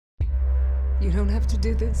You don't have to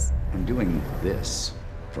do this. I'm doing this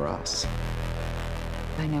for us.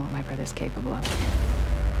 I know what my brother's capable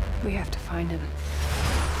of. We have to find him.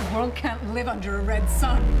 The world can't live under a red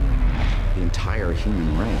sun. The entire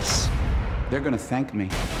human race. They're gonna thank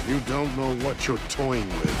me. You don't know what you're toying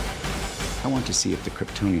with. I want to see if the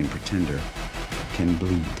Kryptonian pretender can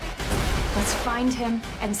bleed. Let's find him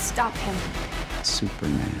and stop him.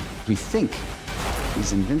 Superman. We think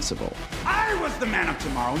he's invincible. I was the man of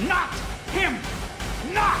tomorrow, not him!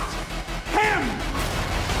 Not him!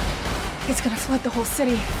 It's gonna flood the whole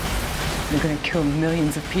city. They're gonna kill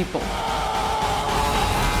millions of people.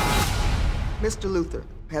 Mr. Luthor,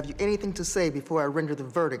 have you anything to say before I render the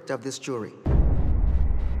verdict of this jury?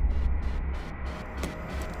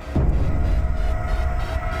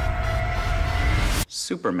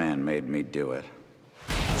 Superman made me do it.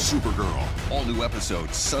 Supergirl. All new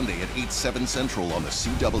episodes Sunday at 8/7 Central on the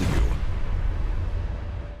CW.